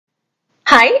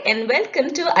Hi and welcome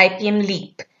to IPM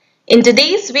Leap. In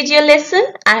today's video lesson,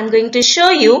 I am going to show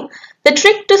you the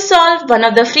trick to solve one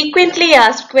of the frequently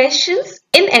asked questions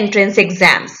in entrance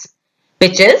exams,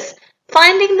 which is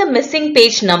finding the missing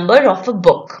page number of a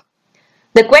book.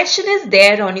 The question is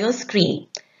there on your screen.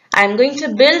 I am going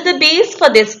to build the base for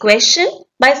this question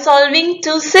by solving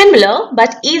two similar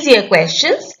but easier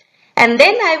questions, and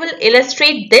then I will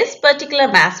illustrate this particular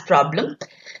math problem.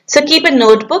 So keep a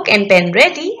notebook and pen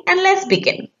ready and let's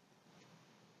begin.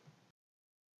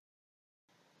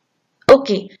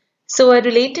 Okay, so a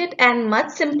related and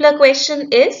much simpler question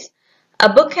is,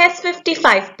 a book has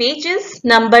 55 pages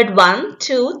numbered 1,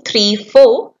 2, 3,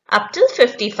 4 up till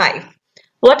 55.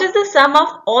 What is the sum of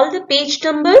all the page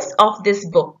numbers of this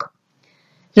book?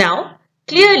 Now,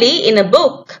 clearly in a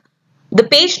book, the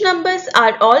page numbers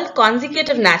are all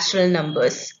consecutive natural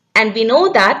numbers, and we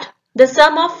know that the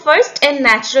sum of first n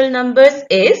natural numbers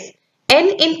is n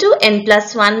into n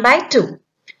plus 1 by 2.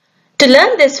 To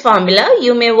learn this formula,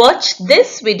 you may watch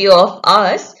this video of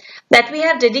ours that we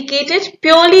have dedicated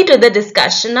purely to the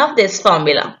discussion of this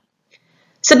formula.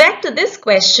 So back to this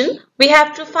question, we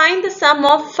have to find the sum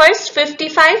of first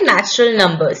 55 natural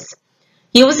numbers.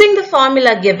 Using the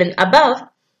formula given above,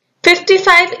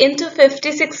 55 into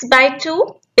 56 by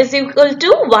 2 is equal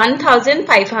to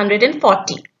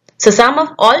 1540. So sum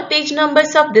of all page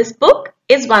numbers of this book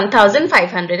is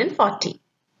 1540.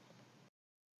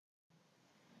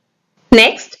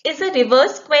 Next is a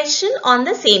reverse question on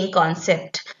the same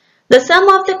concept. The sum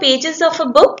of the pages of a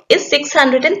book is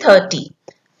 630.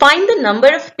 Find the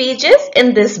number of pages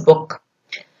in this book.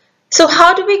 So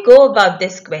how do we go about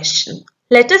this question?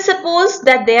 Let us suppose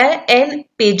that there are n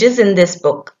pages in this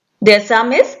book. Their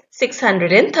sum is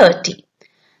 630.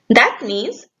 That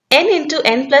means n into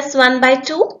n plus 1 by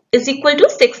 2 is equal to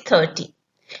 630.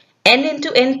 N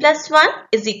into n plus 1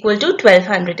 is equal to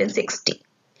 1260.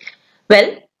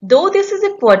 Well, though this is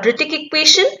a quadratic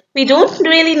equation, we don't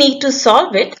really need to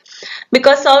solve it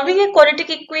because solving a quadratic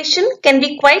equation can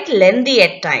be quite lengthy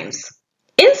at times.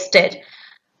 Instead,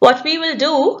 what we will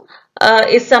do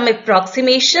is some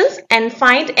approximations and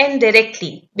find n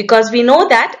directly because we know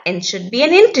that n should be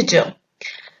an integer.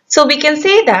 So we can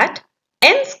say that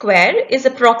n square is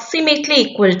approximately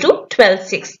equal to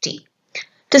 1260.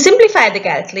 To simplify the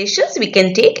calculations, we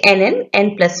can take n and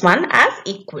n plus 1 as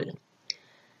equal.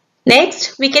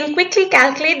 Next, we can quickly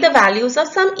calculate the values of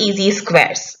some easy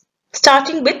squares,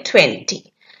 starting with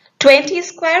 20. 20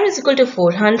 square is equal to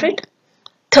 400.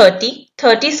 30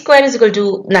 square is equal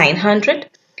to 900.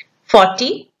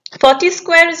 40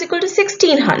 square is equal to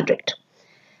 1600.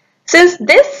 Since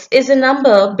this is a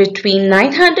number between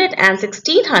 900 and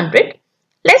 1600,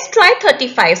 let's try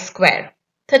 35 square.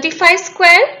 35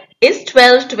 square is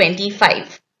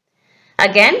 1225.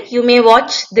 Again, you may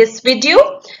watch this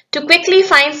video to quickly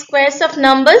find squares of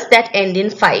numbers that end in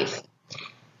 5.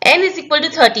 N is equal to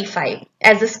 35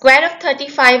 as the square of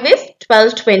 35 is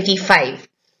 1225.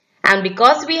 And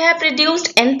because we have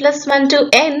reduced n plus 1 to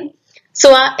n,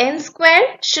 so our n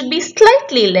square should be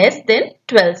slightly less than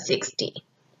 1260.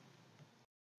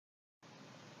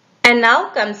 And now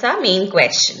comes our main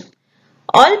question.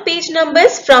 All page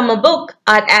numbers from a book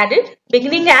are added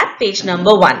beginning at page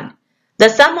number 1. The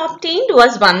sum obtained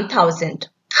was 1000.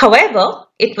 However,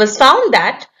 it was found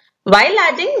that while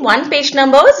adding, one page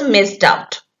number was missed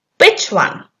out. Which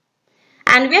one?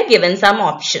 And we are given some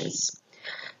options.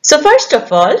 So first of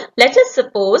all, let us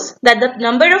suppose that the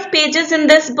number of pages in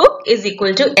this book is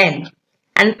equal to n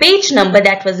and page number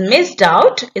that was missed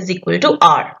out is equal to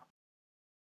r.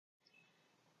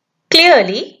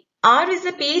 Clearly, r is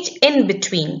a page in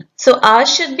between. So r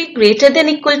should be greater than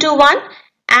equal to 1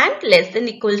 and less than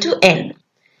equal to n.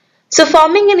 So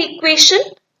forming an equation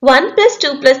 1 plus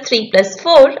 2 plus 3 plus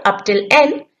 4 up till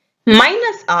n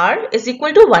minus r is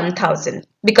equal to 1000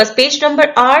 because page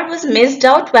number r was missed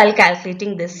out while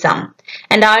calculating this sum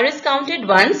and r is counted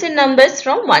once in numbers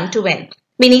from 1 to n.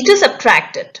 We need to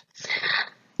subtract it.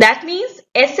 That means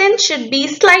Sn should be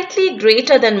slightly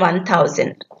greater than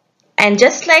 1000. And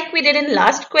just like we did in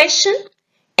last question,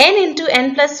 n into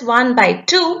n plus 1 by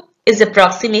 2 is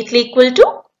approximately equal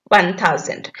to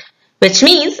 1000, which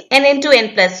means n into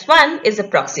n plus 1 is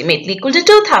approximately equal to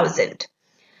 2000.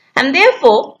 And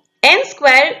therefore, n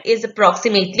square is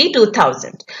approximately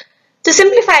 2000. To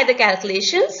simplify the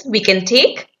calculations, we can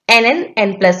take n and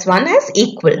n plus 1 as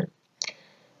equal.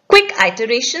 Quick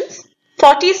iterations,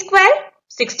 40 square,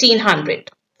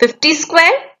 1600. 50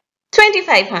 square,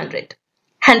 2500.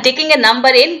 And taking a number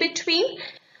in between,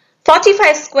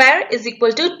 45 square is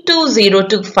equal to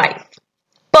 2025.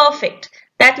 Perfect.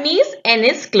 That means n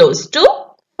is close to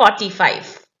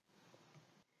 45.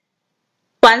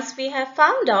 Once we have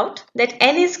found out that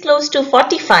n is close to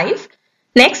 45,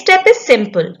 next step is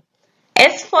simple.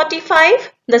 S45,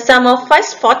 the sum of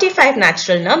first 45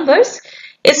 natural numbers,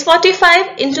 is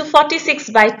 45 into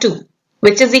 46 by 2,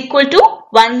 which is equal to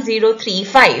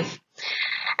 1035.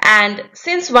 And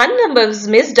since one number was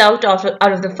missed out of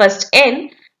the first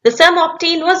n, the sum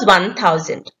obtained was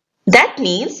 1000. That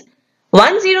means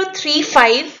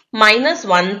 1035 minus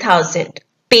 1000.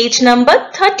 Page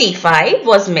number 35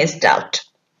 was missed out.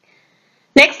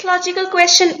 Next logical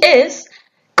question is,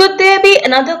 could there be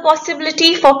another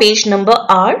possibility for page number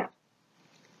R?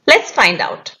 Let's find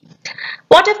out.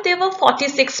 What if there were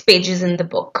 46 pages in the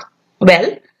book?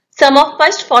 Well, sum of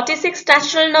first 46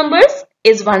 natural numbers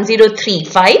is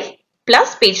 1035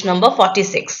 plus page number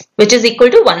 46, which is equal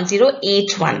to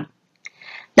 1081.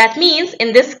 That means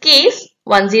in this case,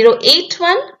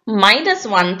 1081 minus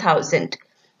 1000.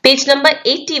 Page number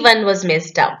 81 was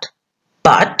missed out.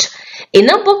 But in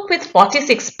a book with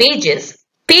 46 pages,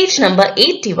 page number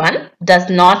 81 does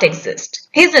not exist,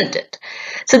 isn't it?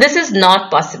 So this is not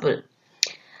possible.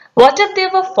 What if there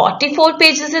were 44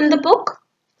 pages in the book?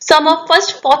 Sum of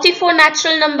first 44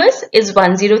 natural numbers is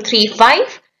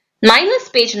 1035 minus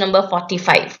page number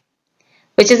 45,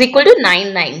 which is equal to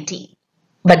 990.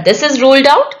 But this is ruled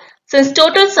out since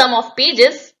total sum of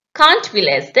pages can't be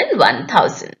less than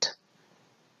 1000.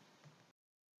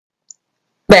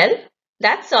 Well,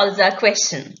 that solves our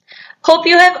question. Hope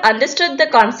you have understood the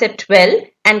concept well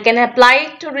and can apply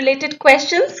it to related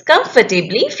questions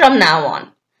comfortably from now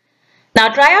on. Now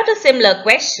try out a similar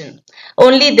question,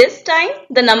 only this time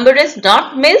the number is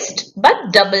not missed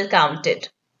but double counted.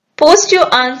 Post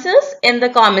your answers in the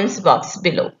comments box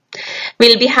below.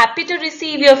 We'll be happy to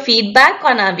receive your feedback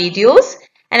on our videos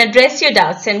and address your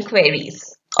doubts and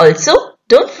queries. Also,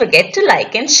 don't forget to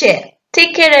like and share.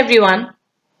 Take care everyone.